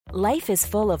Life is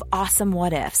full of awesome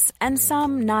what-ifs, and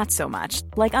some not so much,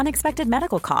 like unexpected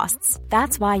medical costs.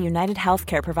 That's why United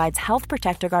Healthcare provides Health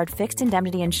Protector Guard fixed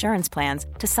indemnity insurance plans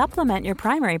to supplement your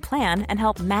primary plan and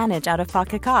help manage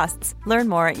out-of-pocket costs. Learn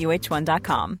more at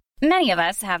uh1.com. Many of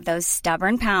us have those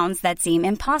stubborn pounds that seem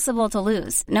impossible to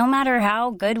lose, no matter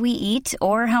how good we eat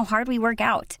or how hard we work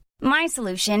out. My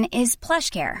solution is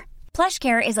PlushCare.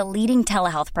 PlushCare is a leading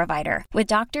telehealth provider with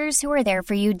doctors who are there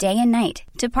for you day and night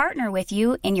to partner with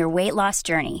you in your weight loss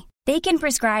journey. They can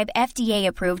prescribe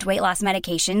FDA-approved weight loss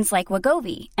medications like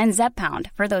Wegovy and Zepbound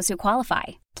for those who qualify.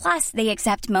 Plus, they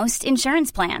accept most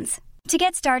insurance plans. To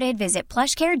get started, visit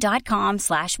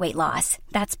plushcare.com/weightloss.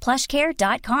 That's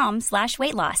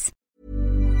plushcare.com/weightloss.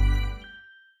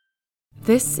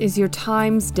 This is your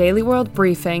Times Daily World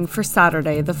Briefing for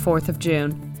Saturday, the 4th of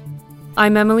June.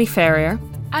 I'm Emily Ferrier.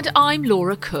 And I'm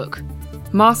Laura Cook.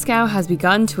 Moscow has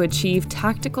begun to achieve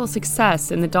tactical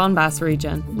success in the Donbass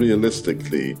region.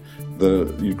 Realistically,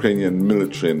 the Ukrainian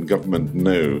military and government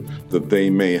know that they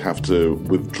may have to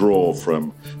withdraw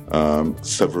from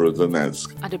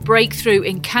Severodonetsk. And a breakthrough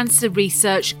in cancer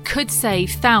research could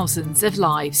save thousands of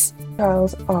lives.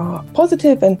 Trials are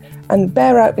positive and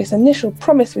bear out this initial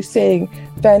promise we're seeing,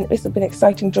 then this will be an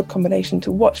exciting drug combination to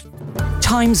watch.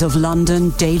 Times of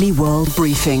London Daily World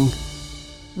Briefing.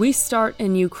 We start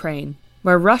in Ukraine,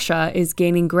 where Russia is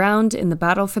gaining ground in the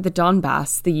battle for the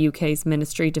Donbass, the UK's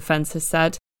Ministry of Defence has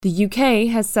said. The UK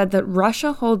has said that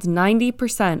Russia holds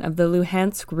 90% of the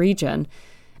Luhansk region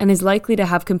and is likely to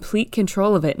have complete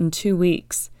control of it in 2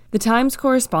 weeks. The Times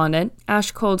correspondent,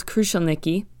 Ashkold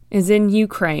Krushelnicki, is in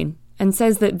Ukraine and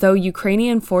says that though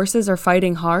Ukrainian forces are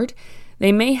fighting hard,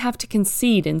 they may have to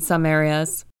concede in some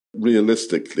areas.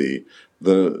 Realistically,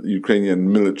 the Ukrainian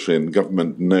military and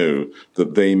government know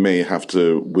that they may have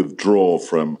to withdraw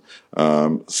from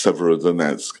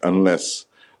Severodonetsk unless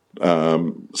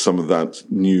some of that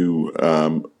new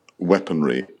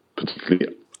weaponry,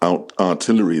 particularly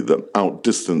artillery that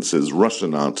outdistances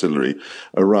Russian artillery,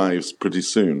 arrives pretty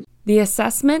soon. The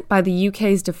assessment by the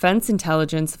UK's defence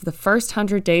intelligence of the first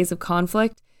 100 days of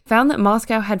conflict found that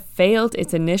Moscow had failed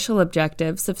its initial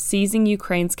objectives of seizing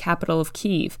Ukraine's capital of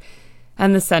Kyiv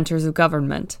and the centres of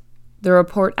government. The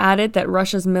report added that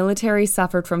Russia's military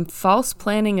suffered from false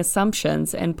planning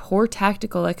assumptions and poor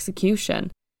tactical execution.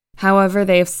 However,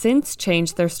 they have since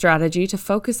changed their strategy to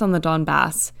focus on the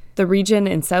Donbass, the region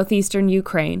in southeastern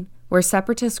Ukraine, where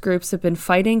separatist groups have been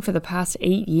fighting for the past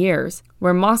 8 years,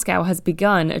 where Moscow has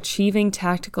begun achieving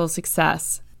tactical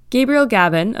success. Gabriel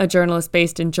Gavin, a journalist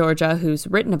based in Georgia who's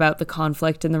written about the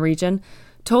conflict in the region,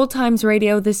 told Times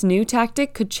Radio this new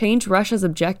tactic could change Russia's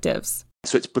objectives.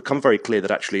 So it's become very clear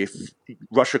that actually if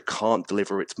Russia can't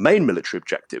deliver its main military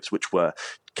objectives, which were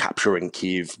capturing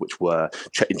Kyiv, which were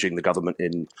changing the government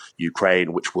in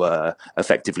Ukraine, which were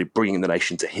effectively bringing the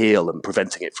nation to heel and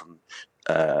preventing it from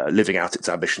living out its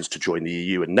ambitions to join the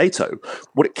EU and NATO,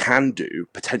 what it can do,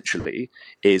 potentially,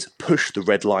 is push the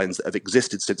red lines that have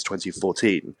existed since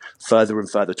 2014 further and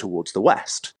further towards the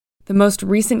West. The most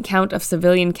recent count of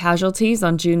civilian casualties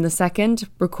on June the 2nd,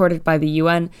 recorded by the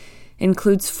UN,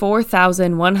 includes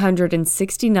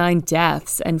 4,169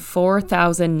 deaths and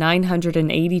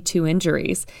 4,982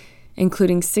 injuries,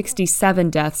 including 67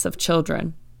 deaths of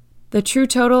children. The true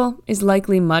total is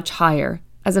likely much higher,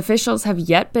 as officials have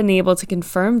yet been able to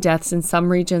confirm deaths in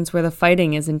some regions where the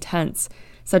fighting is intense,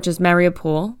 such as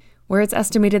Mariupol, where it's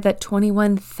estimated that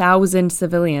 21,000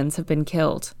 civilians have been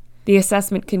killed. The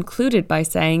assessment concluded by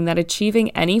saying that achieving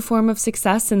any form of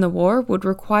success in the war would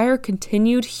require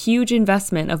continued huge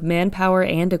investment of manpower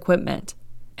and equipment,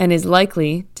 and is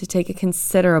likely to take a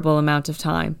considerable amount of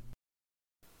time.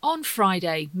 On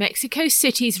Friday, Mexico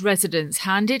City's residents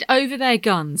handed over their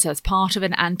guns as part of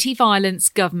an anti-violence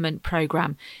government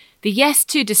program. The Yes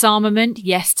to Disarmament,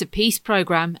 Yes to Peace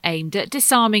program, aimed at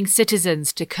disarming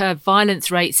citizens to curb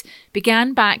violence rates,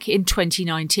 began back in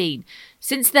 2019.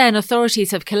 Since then,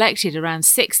 authorities have collected around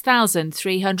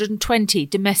 6,320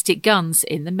 domestic guns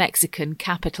in the Mexican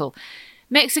capital.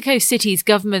 Mexico City's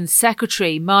government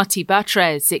secretary, Martí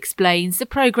Batres, explains the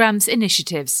program's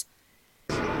initiatives.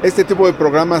 These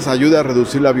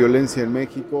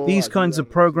kinds of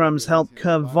programs help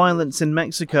curb violence in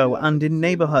Mexico and in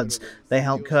neighborhoods. They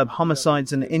help curb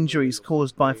homicides and injuries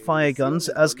caused by fire guns,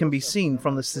 as can be seen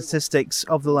from the statistics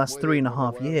of the last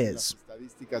 3.5 years.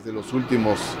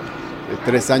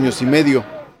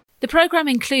 The program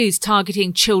includes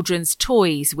targeting children's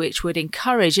toys, which would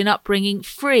encourage an upbringing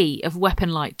free of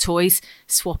weapon-like toys,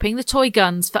 swapping the toy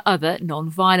guns for other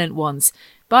non-violent ones.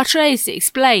 Batres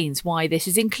explains why this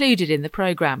is included in the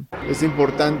programme. It is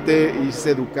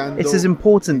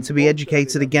important to be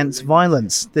educated against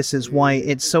violence. This is why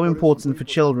it's so important for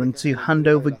children to hand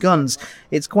over guns.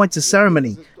 It's quite a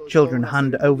ceremony. Children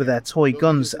hand over their toy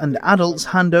guns and adults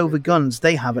hand over guns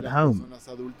they have at home.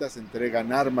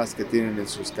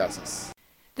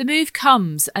 The move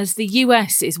comes as the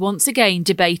US is once again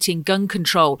debating gun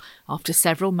control after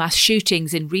several mass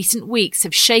shootings in recent weeks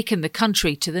have shaken the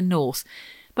country to the north.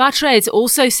 Batres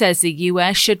also says the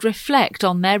US should reflect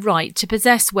on their right to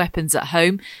possess weapons at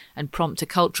home and prompt a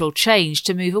cultural change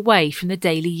to move away from the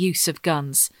daily use of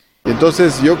guns. I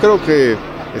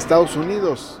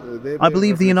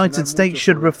believe the United States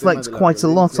should reflect quite a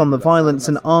lot on the violence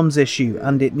and arms issue,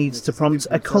 and it needs to prompt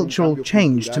a cultural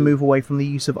change to move away from the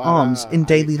use of arms in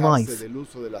daily life.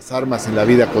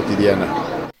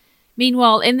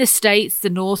 Meanwhile, in the States, the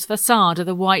north facade of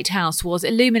the White House was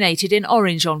illuminated in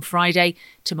orange on Friday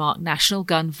to mark National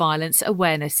Gun Violence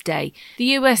Awareness Day. The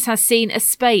US has seen a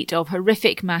spate of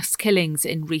horrific mass killings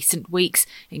in recent weeks,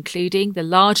 including the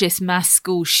largest mass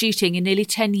school shooting in nearly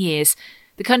 10 years.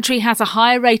 The country has a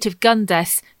higher rate of gun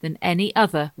deaths than any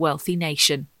other wealthy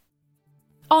nation.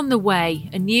 On the way,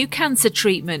 a new cancer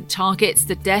treatment targets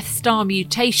the Death Star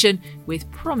mutation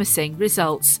with promising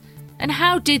results. And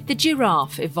how did the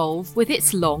giraffe evolve with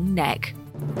its long neck?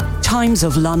 Times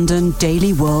of London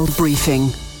Daily World Briefing.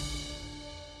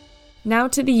 Now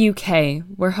to the UK,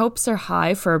 where hopes are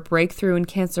high for a breakthrough in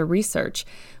cancer research,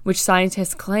 which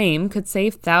scientists claim could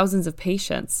save thousands of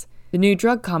patients. The new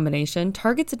drug combination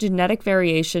targets a genetic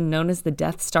variation known as the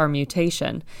Death Star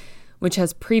mutation, which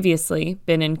has previously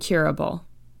been incurable.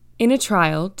 In a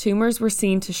trial, tumors were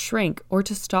seen to shrink or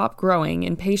to stop growing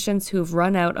in patients who have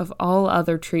run out of all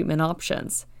other treatment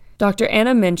options. Dr.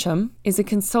 Anna Mincham is a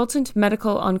consultant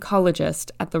medical oncologist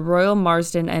at the Royal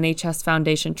Marsden NHS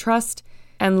Foundation Trust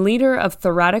and leader of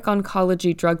thoracic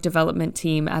oncology drug development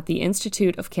team at the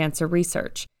Institute of Cancer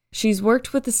Research. She's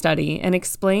worked with the study and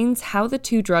explains how the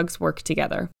two drugs work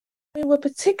together. We're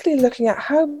particularly looking at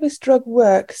how this drug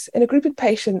works in a group of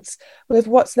patients with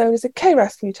what's known as a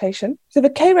KRAS mutation. So the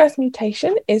KRAS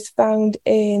mutation is found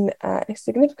in a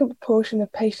significant proportion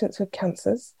of patients with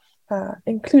cancers,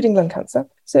 including lung cancer.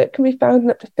 So it can be found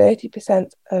in up to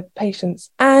 30% of patients.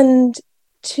 And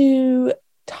to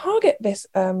target this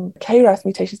KRAS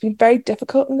mutation has been very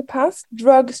difficult in the past.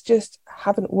 Drugs just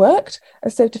haven't worked.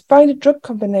 And so to find a drug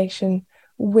combination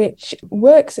which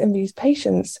works in these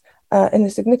patients in a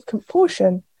significant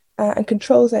portion and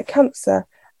controls their cancer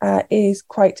is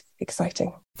quite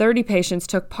exciting. 30 patients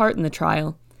took part in the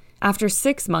trial. After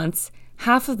 6 months,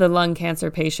 half of the lung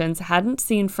cancer patients hadn't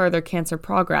seen further cancer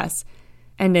progress,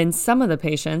 and in some of the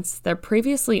patients, their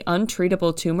previously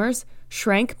untreatable tumors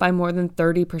shrank by more than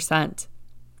 30%.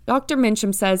 Dr.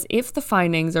 Mincham says if the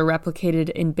findings are replicated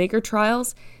in bigger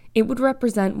trials, it would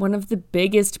represent one of the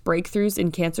biggest breakthroughs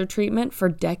in cancer treatment for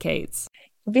decades.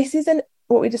 This is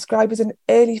what we describe as an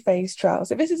early phase trial.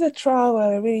 So this is a trial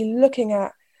where we're really looking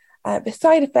at the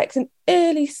side effects and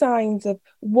early signs of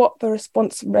what the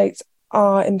response rates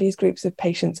are in these groups of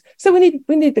patients. So we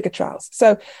need bigger trials.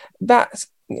 So that's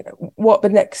what the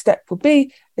next step will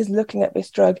be, is looking at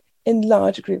this drug in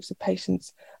larger groups of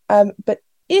patients. But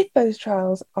if those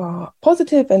trials are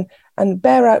positive and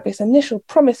bear out this initial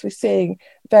promise we're seeing,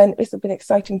 then this will be an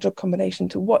exciting drug combination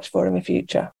to watch for in the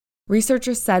future.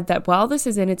 Researchers said that while this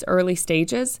is in its early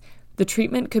stages, the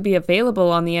treatment could be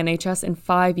available on the NHS in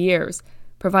 5 years,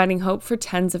 providing hope for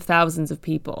tens of thousands of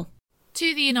people.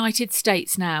 To the United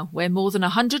States now, where more than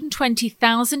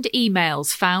 120,000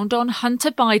 emails found on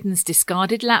Hunter Biden's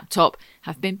discarded laptop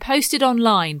have been posted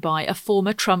online by a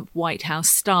former Trump White House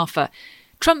staffer.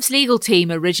 Trump's legal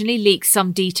team originally leaked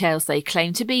some details they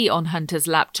claim to be on Hunter's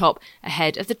laptop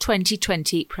ahead of the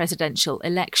 2020 presidential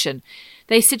election.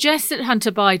 They suggest that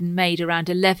Hunter Biden made around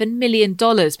 $11 million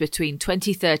between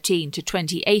 2013 to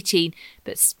 2018,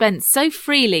 but spent so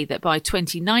freely that by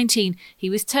 2019 he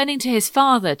was turning to his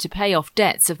father to pay off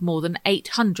debts of more than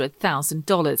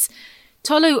 $800,000.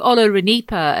 Tolu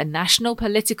Olorunipa, a national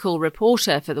political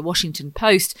reporter for The Washington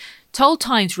Post, told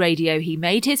Times Radio he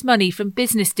made his money from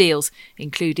business deals,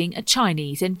 including a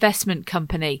Chinese investment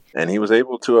company. And he was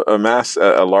able to amass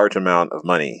a large amount of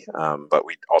money, but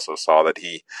we also saw that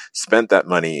he spent that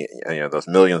money, those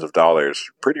millions of dollars,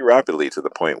 pretty rapidly to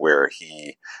the point where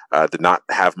he did not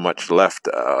have much left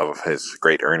of his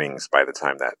great earnings by the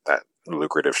time that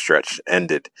lucrative stretch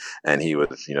ended, and he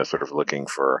was sort of looking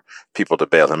for people to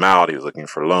bail him out. He was looking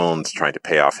for loans, trying to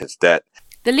pay off his debt.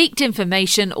 The leaked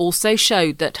information also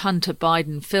showed that Hunter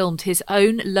Biden filmed his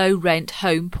own low-rent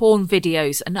home porn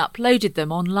videos and uploaded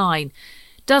them online.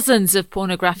 Dozens of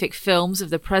pornographic films of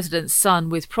the president's son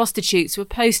with prostitutes were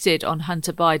posted on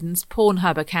Hunter Biden's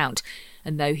Pornhub account,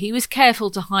 and though he was careful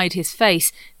to hide his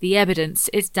face, the evidence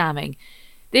is damning.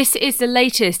 This is the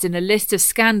latest in a list of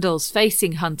scandals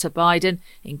facing Hunter Biden,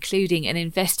 including an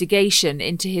investigation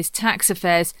into his tax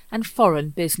affairs and foreign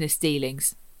business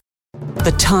dealings.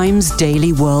 The Times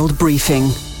Daily World Briefing.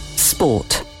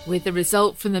 Sport. With the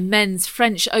result from the men's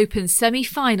French Open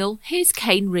semi-final, here's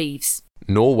Kane Reeves.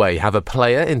 Norway have a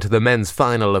player into the men's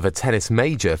final of a tennis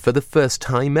major for the first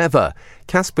time ever.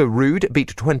 Casper Ruud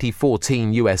beat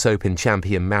 2014 US Open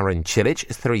champion Marin Cilic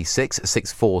 3-6,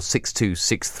 6-4, 6-2,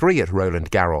 6-3 at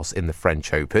Roland Garros in the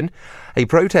French Open. A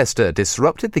protester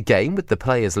disrupted the game with the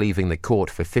players leaving the court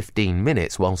for 15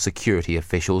 minutes while security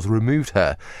officials removed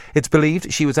her. It's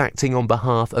believed she was acting on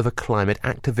behalf of a climate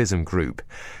activism group.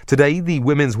 Today, the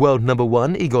women's world number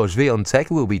one, Iga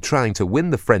Swiatek, will be trying to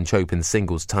win the French Open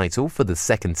singles title for the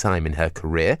second time in her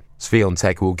career.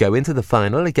 Swiatek will go into the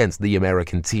final against the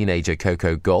American teenager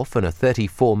Coco Gauff on a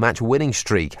 34-match winning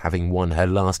streak, having won her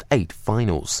last 8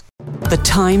 finals. The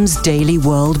Times Daily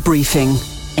World Briefing.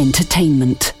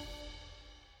 Entertainment.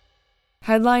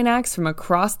 Headline acts from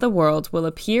across the world will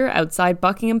appear outside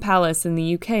Buckingham Palace in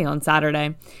the UK on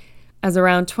Saturday, as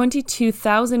around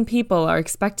 22,000 people are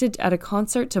expected at a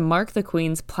concert to mark the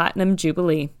Queen's Platinum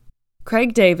Jubilee.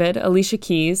 Craig David, Alicia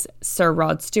Keys, Sir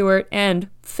Rod Stewart, and,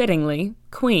 fittingly,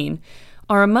 Queen,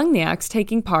 are among the acts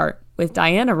taking part, with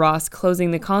Diana Ross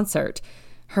closing the concert,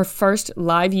 her first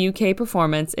live UK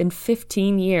performance in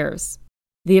 15 years.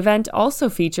 The event also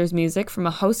features music from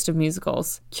a host of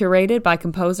musicals, curated by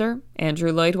composer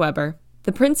Andrew Lloyd Webber.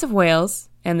 The Prince of Wales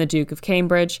and the Duke of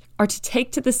Cambridge are to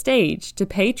take to the stage to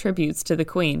pay tributes to the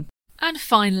Queen. And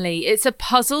finally, it's a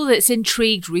puzzle that's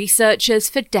intrigued researchers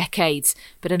for decades,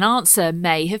 but an answer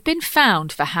may have been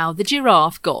found for how the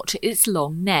giraffe got its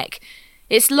long neck.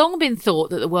 It's long been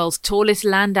thought that the world's tallest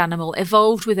land animal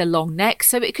evolved with a long neck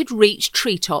so it could reach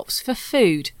treetops for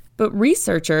food. But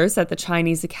researchers at the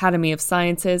Chinese Academy of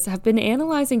Sciences have been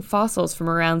analysing fossils from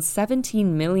around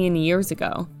 17 million years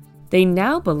ago. They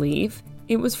now believe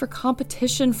it was for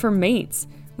competition for mates,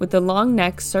 with the long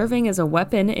neck serving as a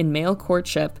weapon in male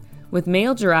courtship, with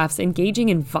male giraffes engaging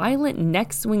in violent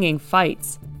neck-swinging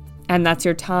fights. And that's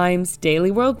your Times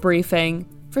Daily World Briefing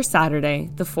for Saturday,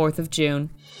 the 4th of June.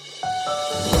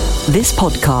 This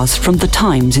podcast from The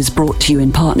Times is brought to you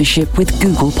in partnership with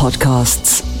Google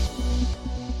Podcasts.